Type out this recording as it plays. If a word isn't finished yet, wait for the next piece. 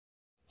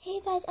Hey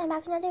guys, I'm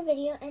back with another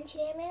video, and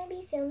today I'm going to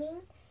be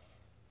filming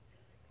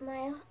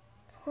my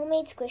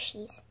homemade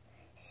squishies.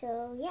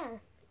 So yeah,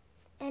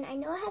 and I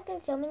know I have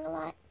been filming a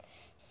lot,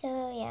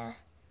 so yeah.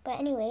 But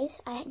anyways,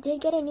 I did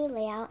get a new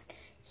layout,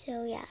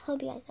 so yeah,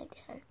 hope you guys like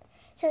this one.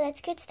 So let's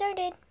get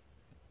started.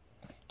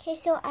 Okay,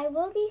 so I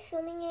will be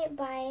filming it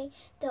by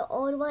the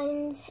old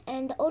ones,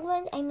 and the old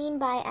ones I mean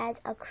by as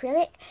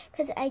acrylic,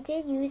 because I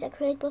did use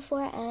acrylic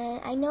before, and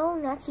I know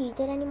not to use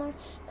it anymore,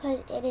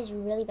 because it is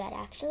really bad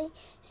actually,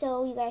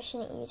 so you guys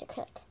shouldn't use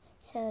acrylic.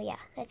 So yeah,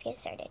 let's get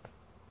started.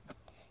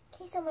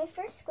 Okay, so my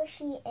first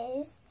squishy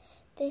is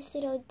this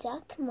little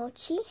duck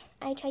mochi.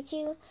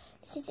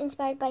 This is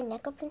inspired by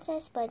Neko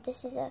Princess, but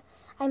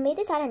I made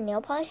this out of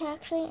nail polish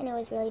actually, and it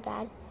was really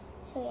bad.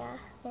 So yeah,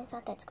 and it's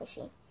not that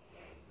squishy.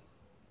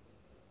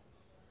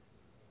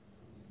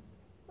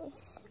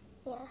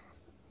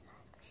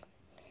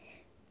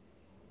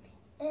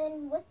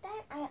 And with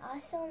that, I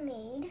also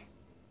made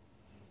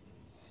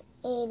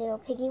a little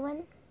piggy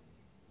one.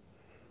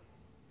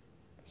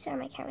 Sorry,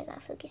 my camera's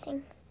not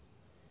focusing.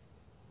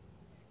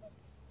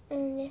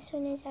 And this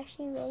one is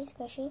actually really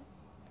squishy,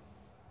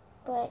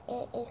 but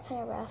it is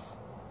kind of rough.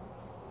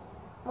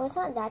 Well, it's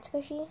not that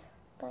squishy,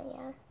 but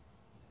yeah.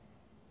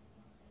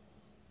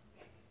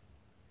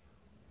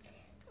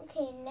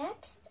 Okay,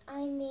 next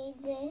I made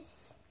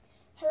this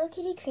Hello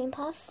Kitty cream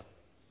puff.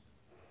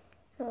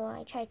 Well,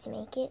 I tried to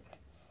make it.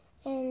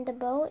 And the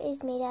bow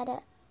is made out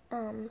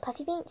of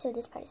puffy paint, so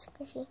this part is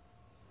squishy.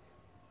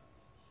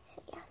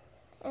 So yeah.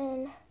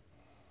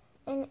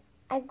 And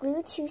I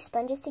glued two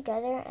sponges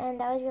together,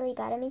 and that was really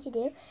bad of me to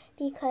do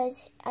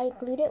because I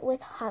glued it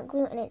with hot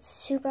glue and it's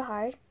super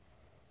hard.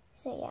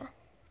 So yeah.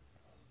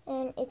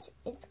 And it's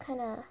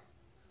kind of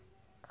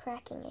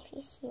cracking if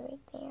you see right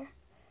there.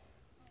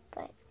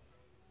 But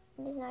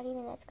it is not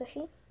even that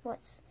squishy.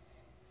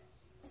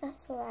 It's not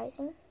so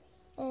rising.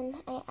 And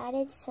I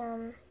added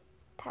some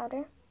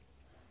powder,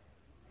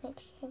 like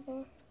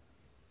sugar,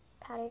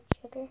 powdered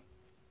sugar.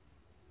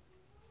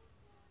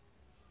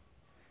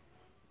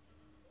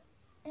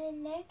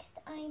 And next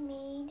I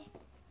made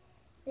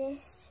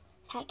this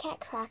Fat Cat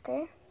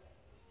cracker.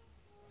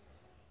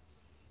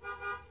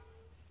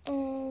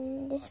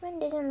 And this one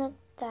doesn't look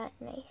that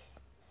nice.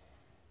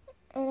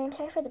 And I'm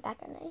sorry for the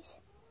background noise,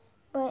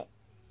 but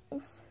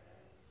it's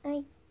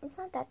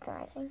not that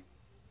surprising.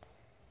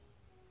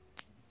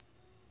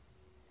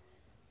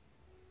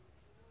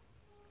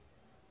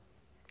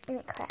 And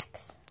it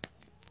cracks.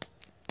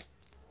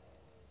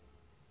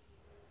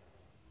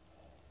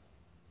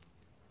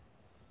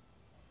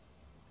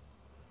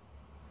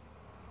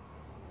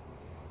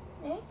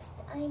 Next,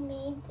 I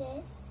made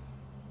this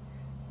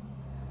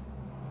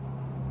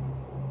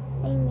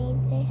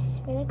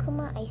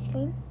Rilakkuma ice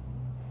cream.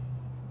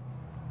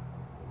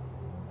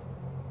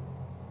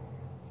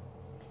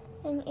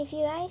 And if you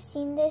guys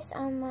seen this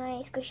on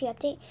my squishy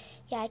update,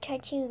 yeah, I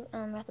tried to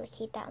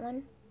replicate that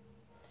one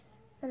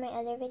on my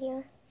other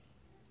video.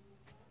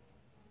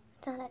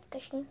 It's not that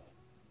squishy,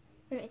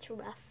 and it's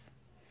rough.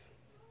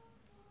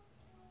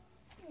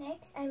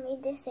 Next, I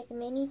made this like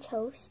mini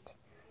toast.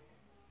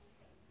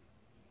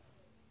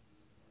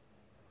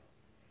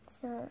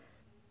 So,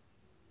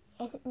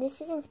 this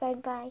is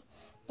inspired by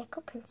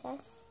Neko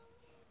Princess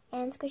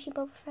and Squishy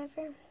Bubble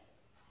Forever.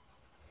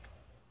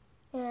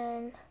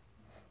 And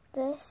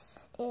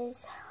this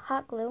is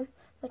hot glue,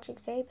 which is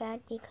very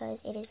bad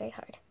because it is very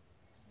hard.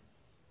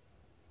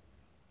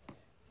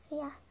 So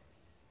yeah.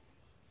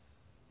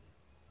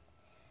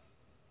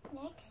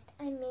 Next,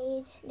 I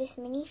made this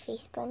mini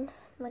face bun,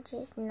 which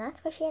is not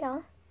squishy at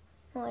all.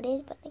 Well, it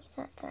is, but like it's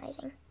not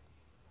rising.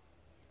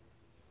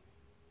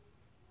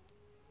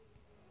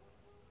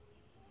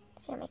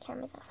 Sorry, my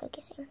camera's not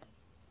focusing.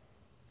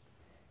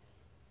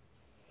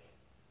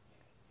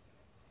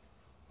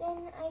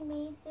 Then I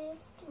made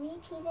this 3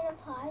 peas in a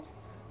pod.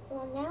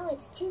 Well, now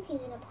it's 2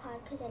 peas in a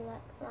pod because I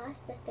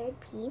lost the third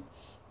pea.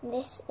 And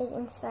this is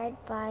inspired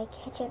by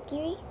Ketchup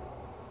Giri.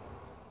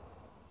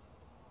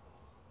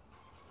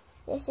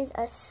 This is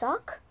a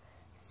sock,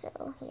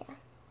 so yeah.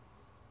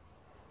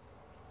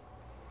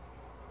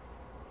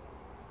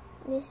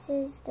 This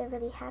is the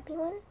really happy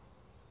one.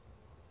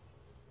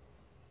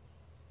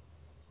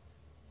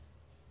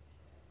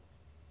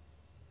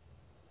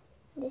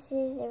 This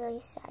is the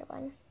really sad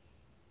one.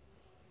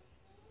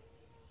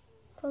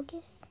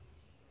 Focus.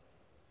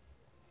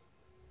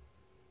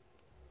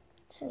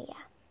 So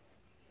yeah.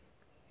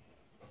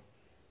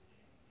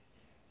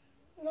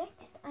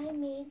 Next, I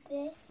made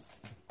this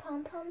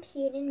Pom Pom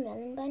Pudding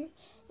melon bun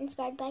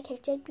inspired by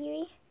Ketchup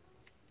Giri.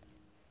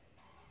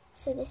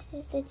 So this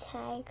is the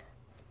tag.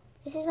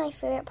 This is my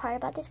favorite part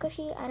about the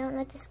squishy. I don't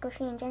like the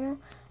squishy in general.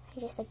 I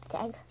just like the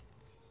tag.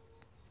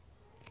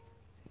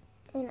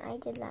 And I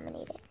did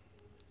laminate it.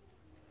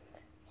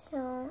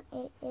 So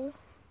it is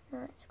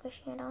not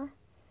squishy at all.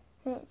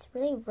 And it's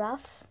really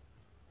rough.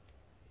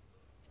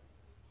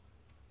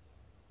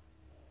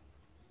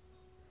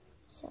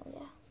 So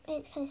yeah, and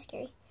it's kind of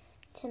scary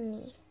to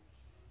me.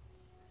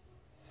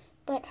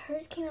 But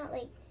hers came out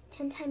like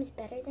 10 times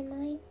better than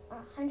mine, or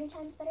 100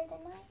 times better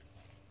than mine.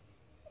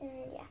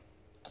 And yeah.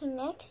 Okay,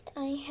 next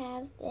I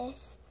have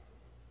this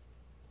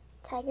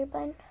tiger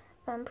bun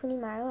from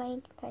Punimaru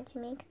I tried to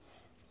make,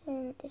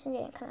 and this one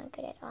didn't come out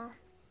good at all.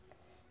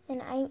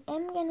 And I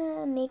am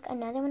gonna make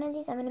another one of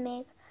these. I'm gonna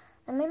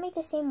make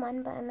the same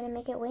one, but I'm gonna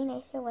make it way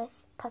nicer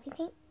with puffy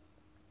paint.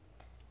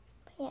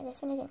 But yeah,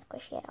 this one isn't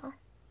squishy at all.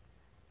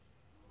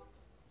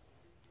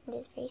 It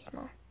is very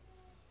small.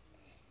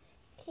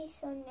 Okay,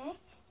 so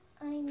next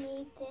I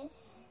made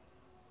this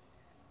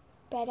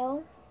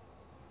breado.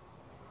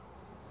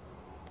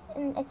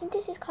 And I think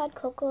this is called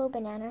Cocoa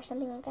Banana or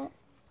something like that.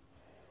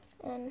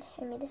 And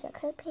I made this with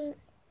acrylic paint.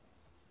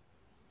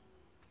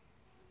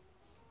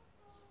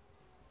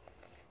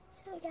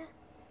 So yeah.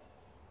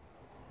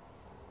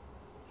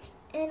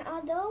 And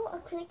although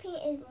acrylic paint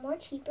is more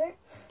cheaper,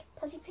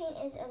 puffy paint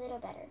is a little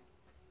better.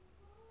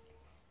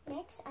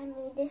 Next, I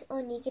made this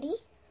onigiri.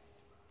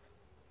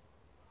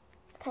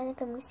 It's kind of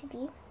like a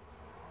musubi,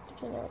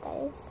 if you know what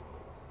that is.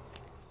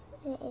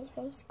 And it is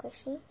very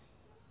squishy.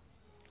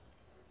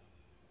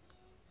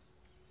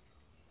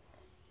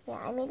 Yeah,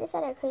 I made this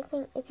out of acrylic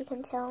paint, if you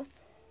can tell.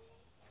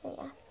 So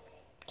yeah,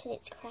 because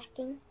it's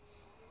cracking.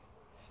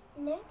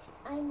 Next,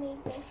 I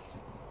made this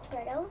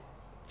breado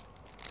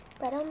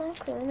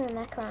macaroon or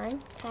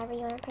macaron, however you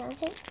want to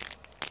pronounce it.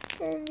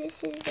 And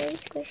this is very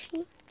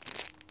squishy.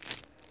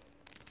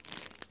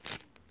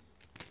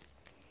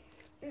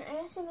 And I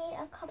also made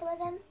a couple of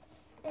them.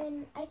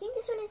 And I think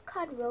this one is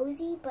called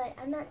Rosie, but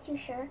I'm not too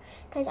sure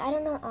because I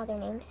don't know all their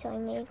names, so I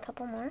made a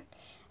couple more.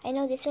 I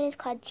know this one is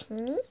called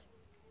Teeny.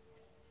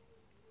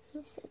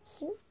 He's so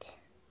cute.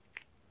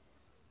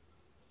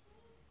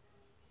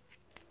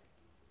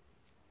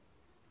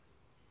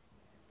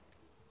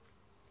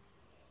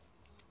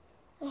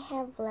 I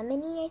have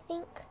Lemony, I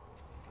think.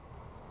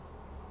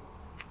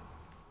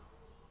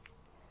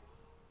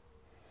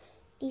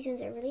 These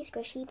ones are really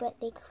squishy,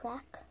 but they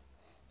crack.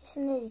 This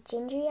one is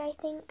Gingery, I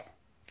think.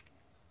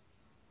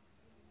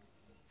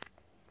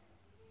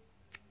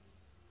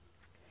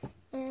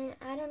 And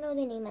I don't know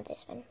the name of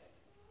this one.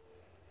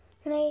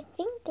 And I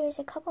think there's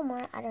a couple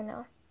more, I don't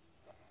know.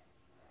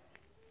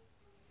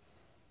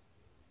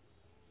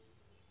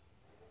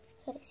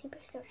 So the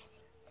Superstore, I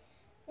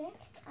think.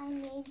 Next, I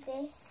made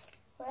this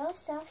Royal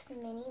Soft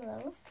Mini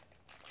Loaf.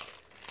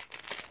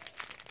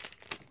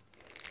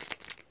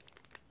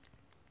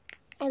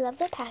 I love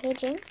the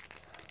packaging.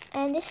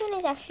 And this one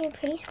is actually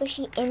pretty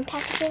squishy in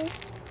packaging.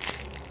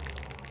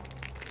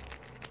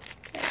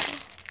 So,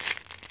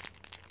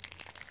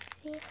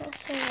 see how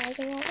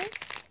surprising that is?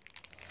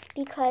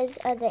 Because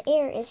the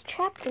air is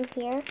trapped in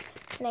here,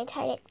 and I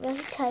tied it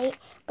really tight,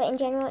 but in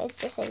general it's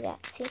just like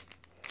that, see?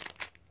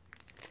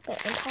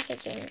 But in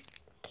packaging,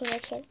 can you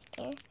guys hear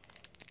the air?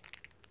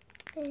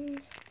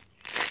 And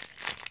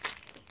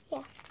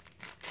yeah.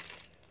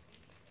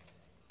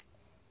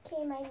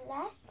 Okay, my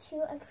last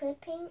two acrylic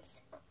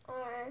paints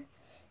are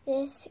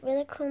this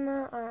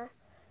Rilakkuma or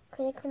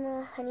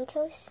Rilakkuma Honey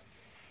Toast.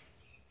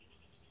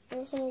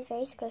 And this one is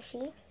very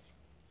squishy.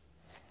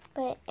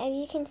 But as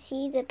you can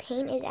see, the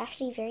paint is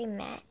actually very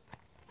matte.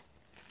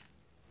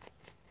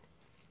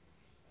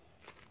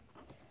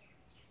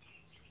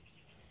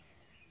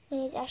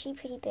 And it's actually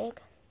pretty big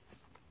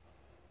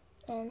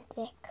and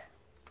thick.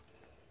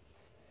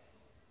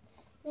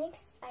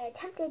 Next, I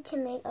attempted to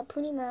make a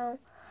Punimaru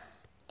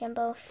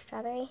Jumbo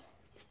Strawberry.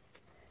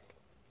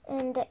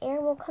 And the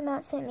air will come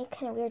out so it makes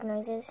kind of weird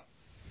noises.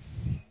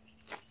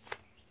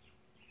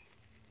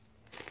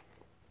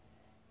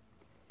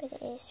 But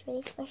it is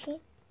really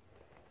squishy.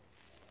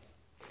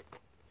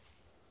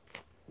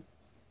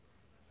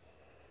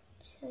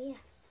 So yeah.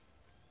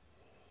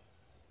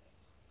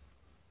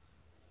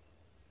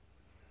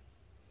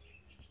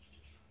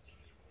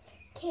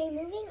 Okay,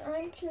 moving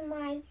on to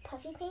my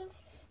puffy paints.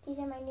 These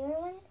are my newer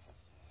ones.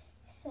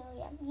 So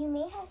yeah, you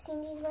may have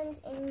seen these ones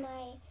in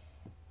my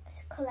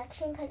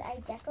collection because I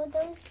decoed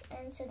those,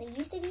 and so they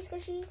used to be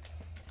squishies.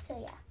 So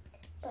yeah,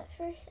 but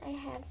first I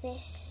have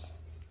this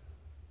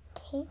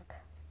cake.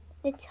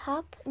 The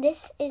top,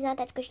 this is not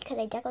that squishy because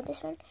I decoed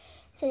this one,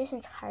 so this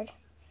one's hard.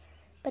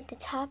 But the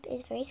top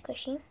is very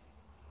squishy.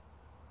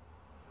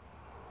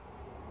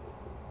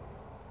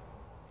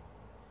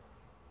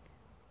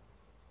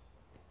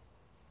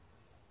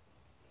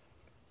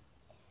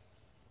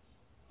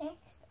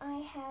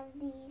 I have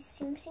these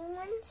Tsum Tsum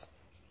ones.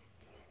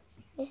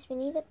 This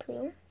Winnie the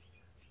Pooh.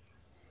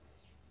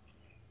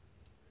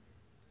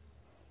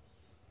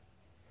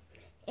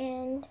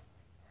 And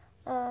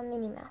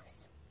Minnie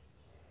Mouse.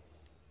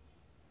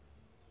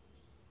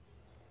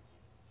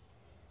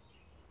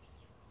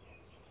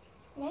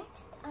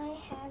 Next, I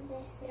have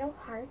this little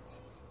heart.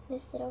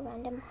 This little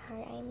random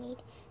heart I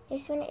made.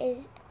 This one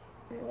is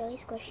really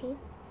squishy.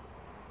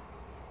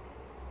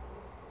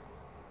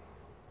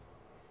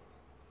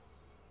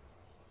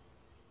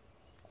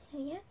 So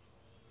yeah,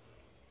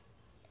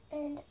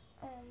 and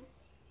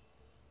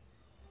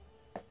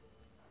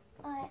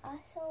I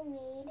also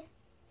made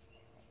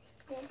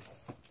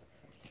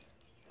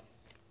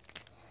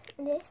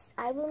this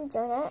album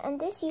donut, and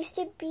this used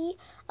to be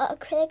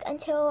acrylic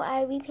until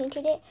I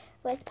repainted it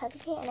with puffy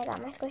paint and I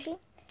got more squishy.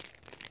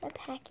 the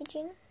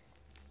packaging.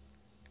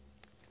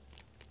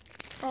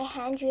 I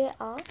hand drew it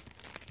all.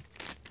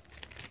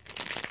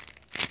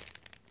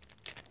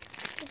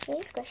 It's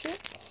really squishy.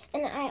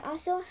 And I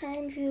also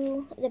hand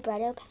drew the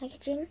Bretto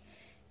packaging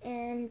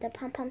and the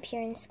Pom Pom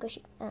Purine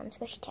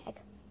squishy tag.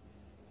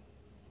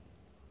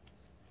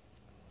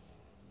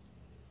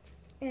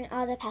 And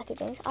all the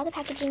packagings. All the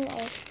packaging I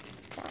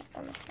got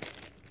on my hand.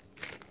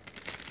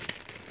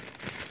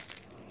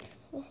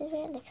 This is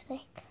what it looks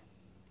like.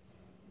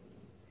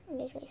 It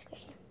is really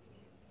squishy.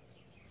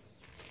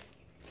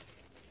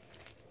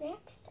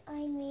 Next,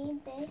 I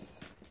made this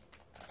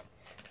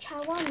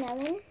Chawa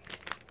melon.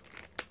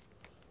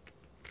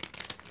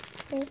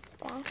 Here's the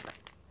back.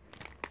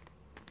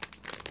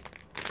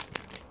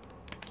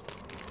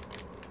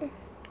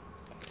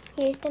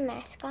 Here's the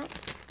mascot.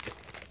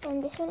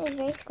 And this one is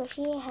very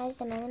squishy. It has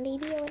the melon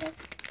baby or whatever.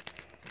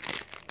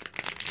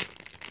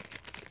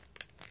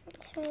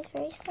 This one is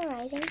very slow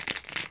rising.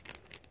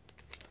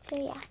 So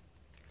yeah.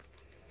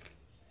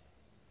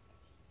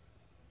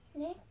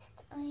 Next,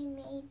 I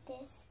made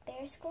this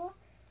bear skull.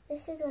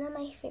 This is one of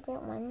my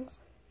favorite ones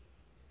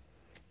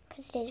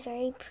because it is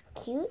very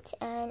cute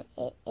and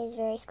it is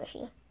very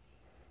squishy.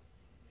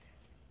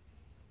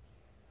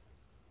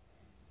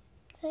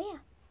 So yeah.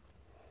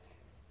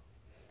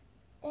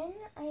 Then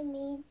I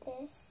made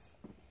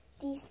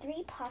these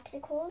 3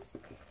 popsicles,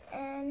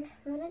 and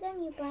one of them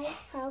you guys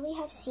probably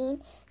have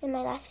seen in my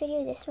last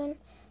video, this one.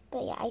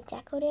 But yeah, I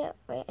decorated it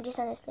right just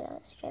on this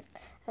little strip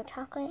of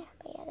chocolate.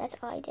 But yeah, that's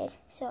all I did.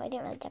 So I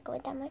didn't really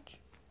decorate that much.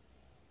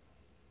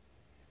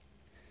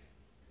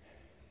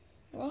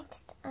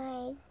 Next,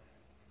 I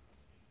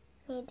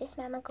made this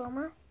Mama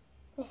Goma.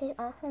 This is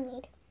all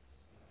homemade.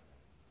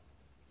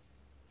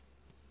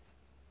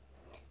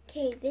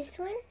 Okay, this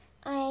one,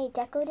 I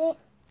decorated it.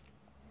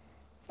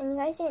 And you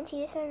guys didn't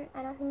see this one.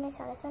 I don't think I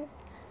saw this one.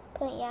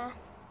 But yeah,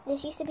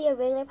 this used to be a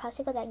regular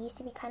popsicle that used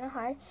to be kind of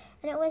hard.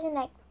 And it wasn't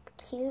that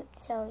cute,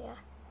 so yeah.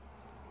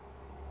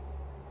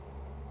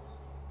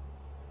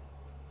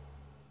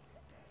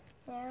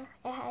 Now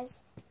it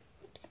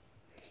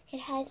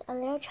has a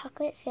little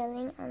chocolate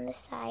filling on the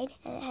side,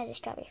 and it has a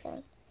strawberry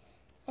filling.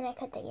 And I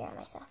cut the ear on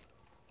myself.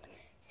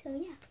 So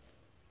yeah.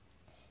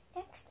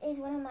 Next is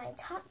one of my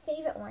top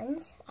favorite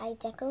ones I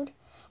decoed.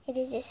 It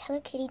is this Hello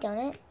Kitty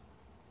donut.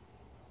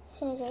 This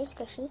one is very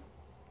squishy.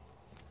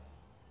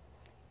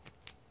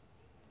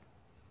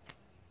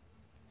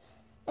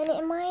 And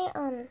in my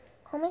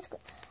homemade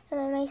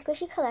my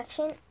squishy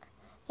collection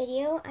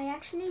video, I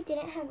actually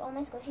didn't have all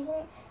my squishies in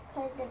it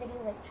because the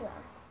video was too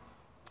long.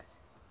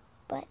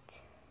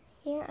 But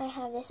here I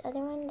have this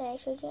other one that I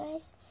showed you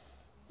guys,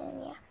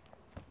 and yeah.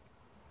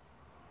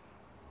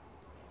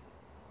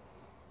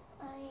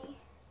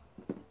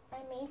 I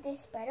made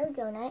this Bretto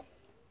donut.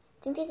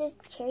 I think this is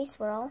cherry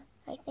swirl,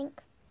 I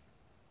think.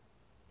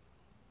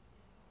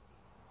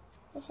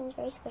 This one's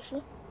very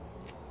squishy.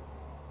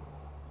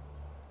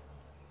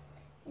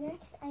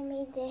 Next, I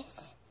made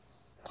this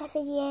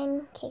Cafe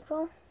Dien cake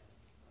roll.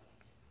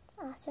 It's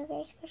also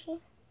very squishy.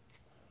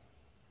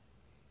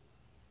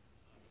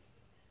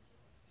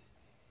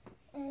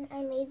 And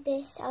I made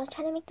this, I was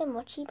trying to make the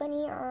mochi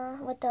bunny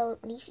with the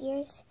leaf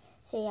ears.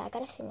 So yeah, I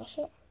gotta finish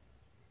it.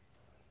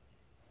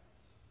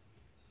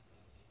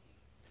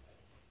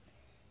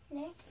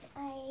 Next,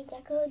 I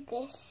decoed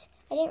this.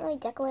 I didn't really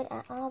deco it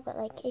at all, but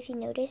like if you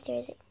notice,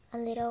 there's a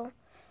little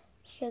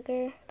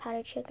sugar,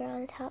 powdered sugar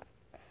on top.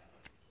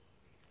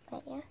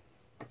 But yeah.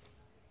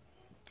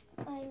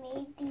 I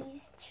made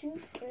these 2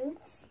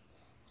 fruits,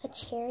 a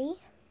cherry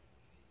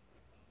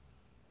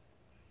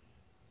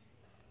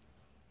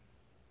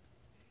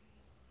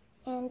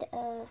and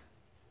a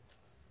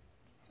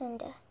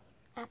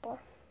apple.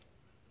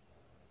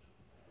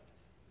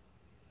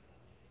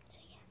 So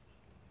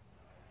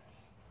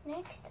yeah.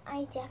 Next,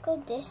 I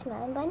decoed this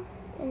melon bun,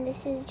 and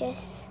this is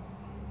just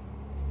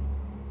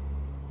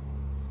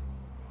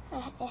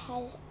it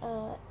has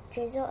a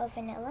drizzle of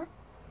vanilla.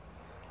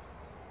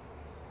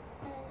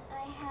 And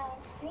I have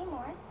 3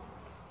 more.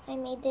 I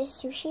made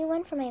this sushi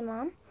one for my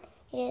mom.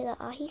 It is an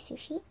ahi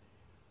sushi.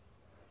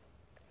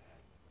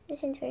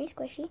 This one's very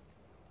squishy.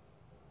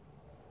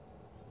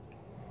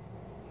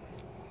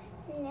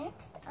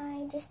 Next,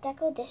 I just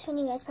decoed this one.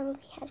 You guys probably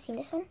have seen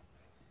this one.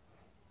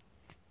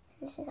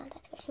 This is not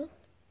that squishy.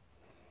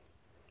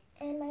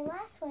 And my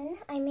last one,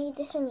 I made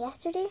this one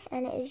yesterday,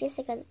 and it is just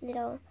like a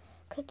little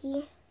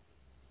cookie.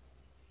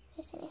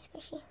 This one is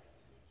squishy.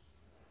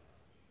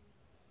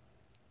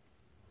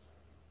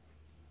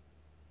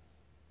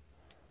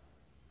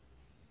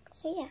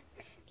 So yeah,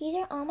 these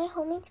are all my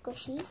homemade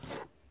squishies.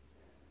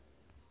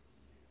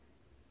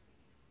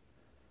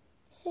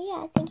 So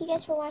yeah, thank you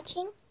guys for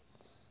watching,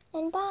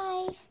 and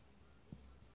bye!